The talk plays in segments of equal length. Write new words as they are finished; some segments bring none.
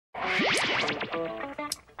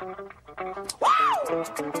Hi,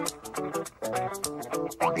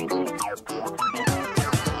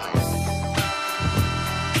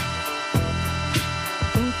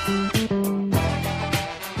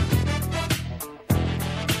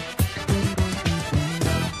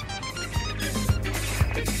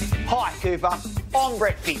 Cooper. I'm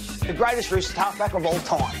Brett Fitch, the greatest Roosters halfback of all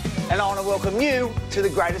time, and I want to welcome you to the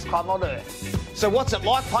greatest club on earth. So what's it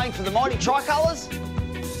like playing for the mighty Tricolours?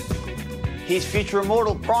 Here's future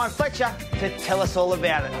immortal Brian Fletcher to tell us all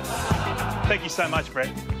about it. Thank you so much,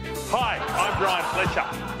 Brett. Hi, I'm Brian Fletcher.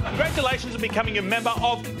 Congratulations on becoming a member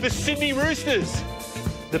of the Sydney Roosters,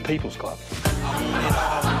 the People's Club.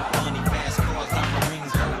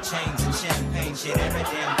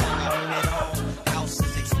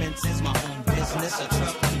 Expenses, my own business, a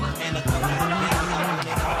truck, and a couple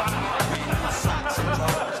of socks and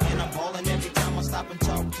drawers. And I'm balling every time I stop and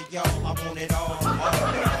talk to y'all. I want it all, I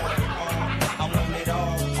want it all.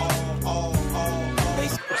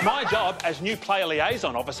 It's my job as new player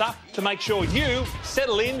liaison officer to make sure you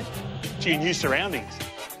settle in to your new surroundings.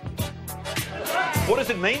 What does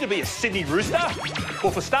it mean to be a Sydney Rooster?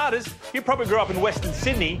 Well, for starters, you probably grew up in Western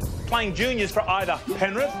Sydney playing juniors for either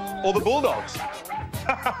Penrith or the Bulldogs.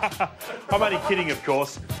 I'm only kidding, of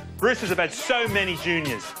course. Roosters have had so many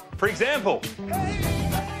juniors. For example,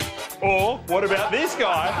 or what about this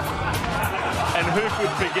guy? And who could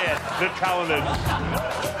forget the talented?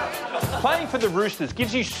 Playing for the Roosters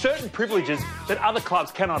gives you certain privileges that other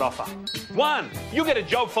clubs cannot offer. 1, you'll get a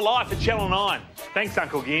job for life at Channel 9. Thanks,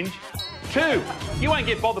 Uncle Ginge. 2, you won't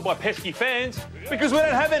get bothered by pesky fans because we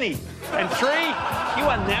don't have any. And 3, you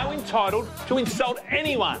are now entitled to insult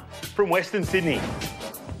anyone from Western Sydney.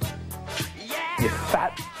 You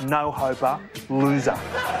fat, no-hoper loser.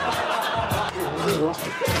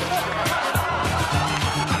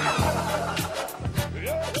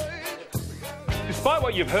 Despite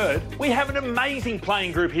what you've heard, we have an amazing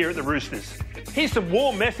playing group here at the Roosters. Here's some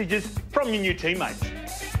warm messages from your new teammates.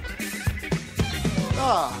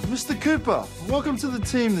 Mr. Cooper, welcome to the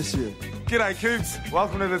team this year. G'day, Coops.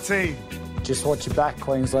 Welcome to the team. Just watch your back,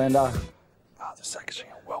 Queenslander. The second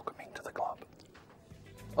welcoming to the club.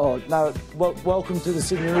 Oh, no, welcome to the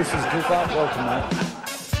Sydney Roosters, Cooper. Welcome, mate.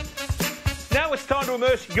 Now it's time to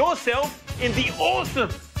immerse yourself in the awesome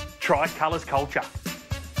Tricolours culture.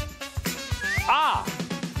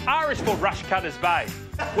 R is for Rush Cutters Bay,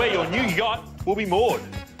 where your new yacht will be moored.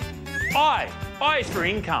 I is for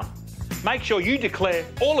income. Make sure you declare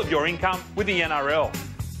all of your income with the NRL.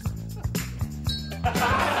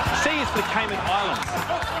 C is for the Cayman Islands.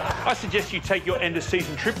 I suggest you take your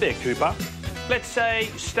end-of-season trip there, Cooper. Let's say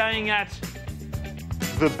staying at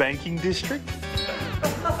the banking district.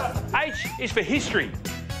 H is for history.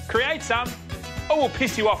 Create some, or we'll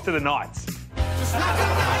piss you off to the Knights.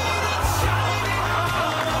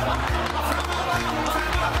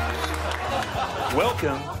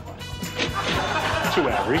 Welcome to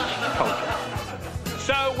our rich culture.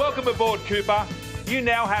 So, welcome aboard, Cooper. You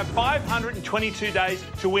now have 522 days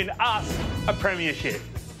to win us a premiership.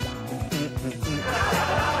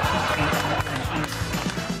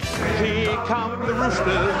 Here come the Roosters,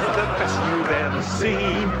 the best you've ever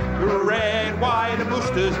seen. Red, white and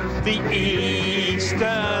Roosters, the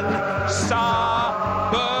Eastern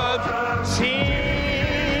Suburb team.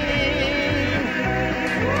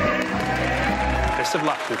 Best of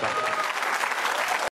luck, Cooper.